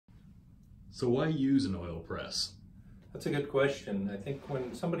So why use an oil press? That's a good question. I think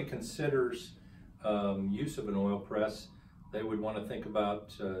when somebody considers use of an oil press, they would want to think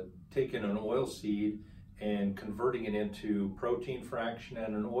about taking an oil seed and converting it into protein fraction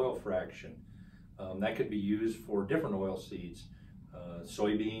and an oil fraction. That could be used for different oil seeds,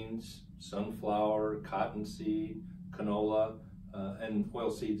 soybeans, sunflower, cottonseed, canola, and oil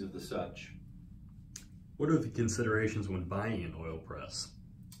seeds of the such. What are the considerations when buying an oil press?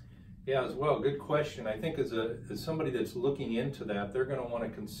 Yeah, as well, good question. I think as somebody that's looking into that, they're going to want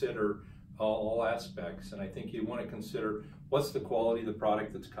to consider all aspects. And I think you want to consider what's the quality of the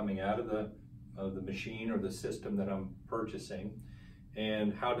product that's coming out of the machine or the system that I'm purchasing,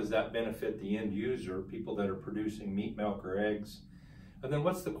 and how does that benefit the end user, people that are producing meat, milk, or eggs. And then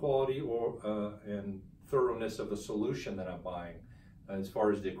what's the quality and thoroughness of the solution that I'm buying as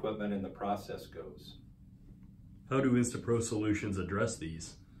far as the equipment and the process goes. How do Insta-Pro solutions address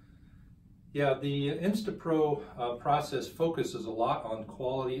these? Yeah, the Insta-Pro process focuses a lot on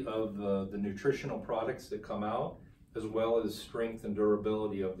quality of the nutritional products that come out, as well as strength and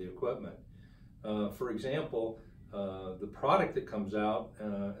durability of the equipment. For example, the product that comes out,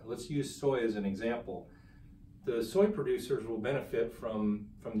 let's use soy as an example. The soy producers will benefit from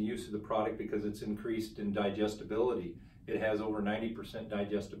the use of the product because it's increased in digestibility. It has over 90%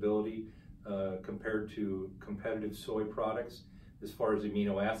 digestibility compared to competitive soy products as far as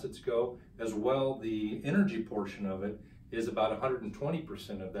amino acids go. As well, the energy portion of it is about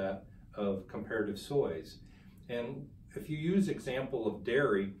 120% of that of comparative soys. And if you use example of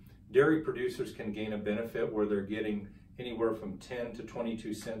dairy producers can gain a benefit where they're getting anywhere from 10 to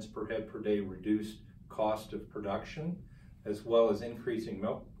 22 cents per head per day reduced cost of production, as well as increasing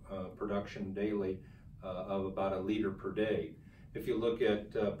milk production daily of about 1 liter per day. If you look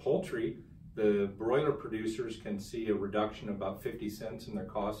at poultry, the broiler producers can see a reduction of about 50 cents in their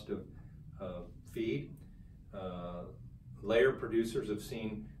cost of feed. Layer producers have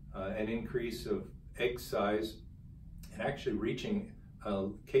seen an increase of egg size and actually reaching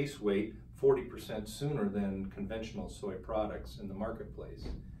case weight 40% sooner than conventional soy products in the marketplace.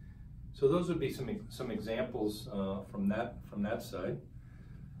 So those would be some examples from that side.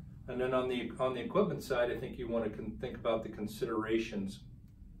 And then on the equipment side, I think you want to think about the considerations.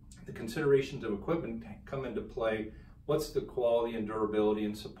 The considerations of equipment come into play. What's the quality and durability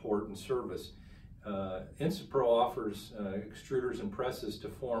and support and service? Insta-Pro offers extruders and presses to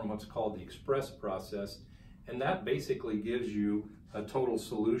form what's called the express process, and that basically gives you a total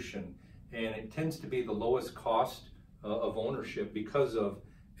solution, and it tends to be the lowest cost of ownership because of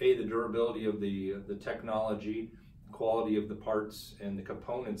the durability of the technology, quality of the parts and the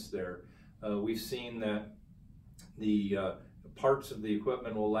components there. We've seen that the parts of the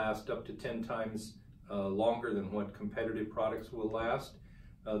equipment will last up to 10 times longer than what competitive products will last,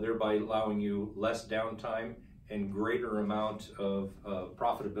 thereby allowing you less downtime and greater amount of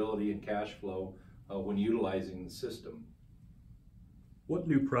profitability and cash flow when utilizing the system. What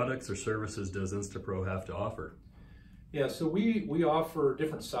new products or services does Insta-Pro have to offer? Yeah, so we offer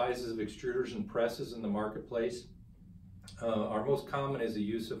different sizes of extruders and presses in the marketplace. Our most common is the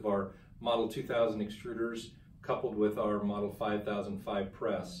use of our Model 2000 extruders coupled with our Model 5005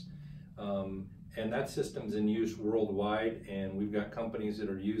 press. And that system's in use worldwide, and we've got companies that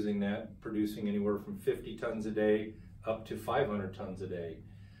are using that, producing anywhere from 50 tons a day up to 500 tons a day.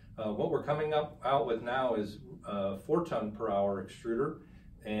 What we're coming out with now is a 4 ton per hour extruder,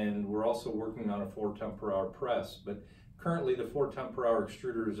 and we're also working on a 4 ton per hour press. But currently the 4 ton per hour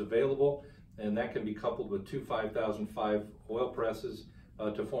extruder is available, and that can be coupled with 2 5005 oil presses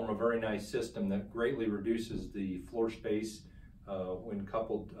to form a very nice system that greatly reduces the floor space when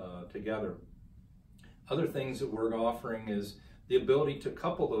coupled together. Other things that we're offering is the ability to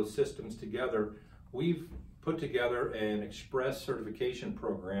couple those systems together. We've put together an express certification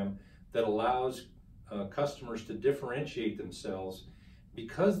program that allows customers to differentiate themselves.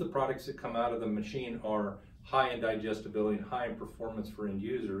 Because the products that come out of the machine are high in digestibility and high in performance for end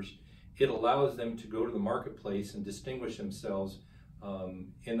users, it allows them to go to the marketplace and distinguish themselves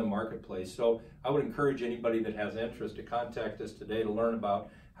in the marketplace. So I would encourage anybody that has interest to contact us today to learn about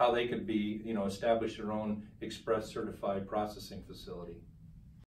how they could establish their own express certified processing facility.